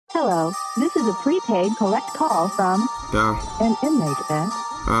Hello, this is a prepaid collect call from an inmate S.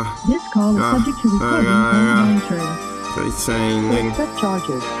 This call is subject to recording and monitoring. To accept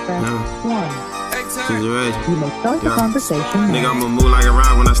charges, press 1. You may start the conversation now. Nigga, I'ma move like a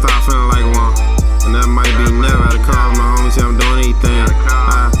rock when I start feeling like one. And that might be never. I had to call my homies, say I'm doing anything.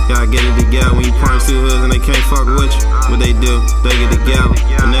 I gotta get it together. When you punch two hoods and they can't fuck with you, what they do, they get together.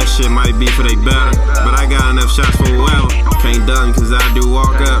 And that shit might be for they better, but I got enough shots for whoever. Can't duck him cause I do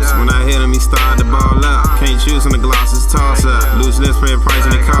walk-ups. When I hit him, he started to ball up. Can't choose from the glosses, toss up. Loose lips pay a price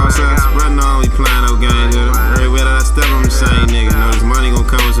and it costs us. But no, we playing no games with him. Everywhere that I step, I'm the same nigga. Know this money gon'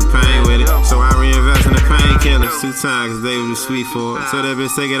 come with some pain with it. So I reinvest in the painkillers 2 times cause they was too sweet for it. So that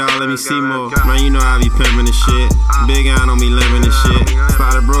bitch take it all, let me see more. Man, you know I be pimping this shit. Big iron on me limping this shit.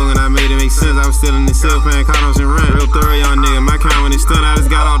 Started broke and I made it make sense. I was still in the seal paying condos and rent. Real thorough young nigga, my kind when it stunned, I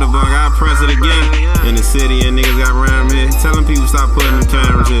just got off the bunk, I press it again. In the city and niggas got ram here. Telling people stop putting them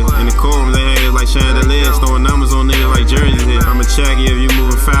cameras here. In the courtroom they hang like chandeliers, throwing numbers on niggas like jerseys here. I'ma check you if you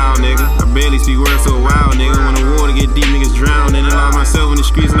moving foul, nigga. I barely speak words to a wild nigga. When the water get deep, niggas drown in it. Lost myself in the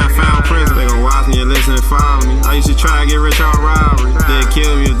streets and I found prison. They gon' watch me and listen and follow me. I used to try to get rich on robbery. They'd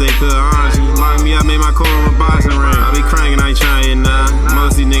kill me if they could, honestly. Lock me up, made my courtroom a boxing ring. I be cranking, I ain't trying to hit none.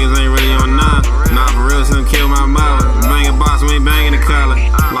 Most of these niggas ain't really on none. Nah, for real, some kill my mother. Banging box, we ain't banging the color.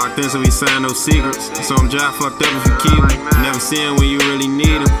 Locked in so we sign no secrets. So I'm job fucked up if you keep them. Never see him when you really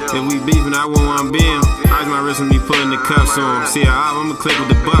need him. If we beefing, I won't want to be him. Ice my wrist and be putting the cuffs on. See her off, I'ma click with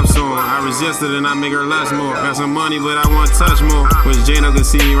the buffs on. I resist it and I make her lust more. Got some money, but I want to touch more. Wish Jano can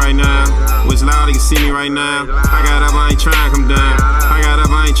see me right now. Wish Loudy can see me right now. I got up, I ain't trying to come down. I got up,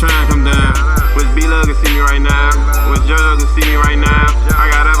 I ain't trying to come down. Wish B-Love can see me right now. Wish JoJo can see me right now.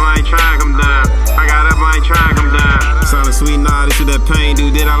 I got up, I ain't trying to come down. I got up, I ain't trying to come down. Sounding sweet, nah, this is that pain,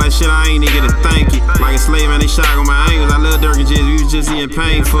 dude. Did all that shit, I ain't even get a thank you. Like a slave, man, they shot on my ankles. I love Dirk and Jizz, we was just eating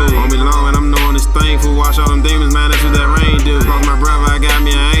painful. On me long, and I'm knowing it's thankful. Watch all them demons, man, that's what that rain do. Lost my brother, I got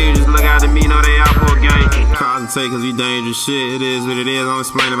me an angel. Look out to me, know they out for a game. Concentrate, cause we dangerous shit. It is what it is, I don't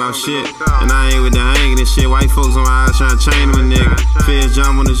explain about shit. And I ain't with the hanging and shit. White folks on my eyes trying to chain them a nigga. Feds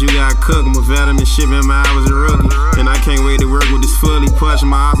jump on us, you got cook. I'm a veteran and shit, man, I was a rookie. And I can't wait to work with this fully. Push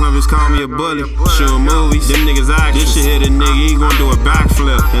my eyes, my bitch call me a bully. Shooting movies, them niggas act. This shit hit a nigga, he gon' do a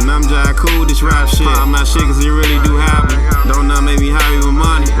backflip. And I'm just cool with this rap shit. I'm not shit cause it really do happen. Don't not make me happy with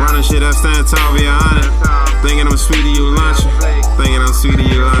money. Running shit up, stand tall, be 100. Thinking I'm sweet to you lunch. Thinking I'm sweet to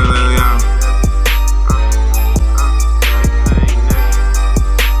you lunch.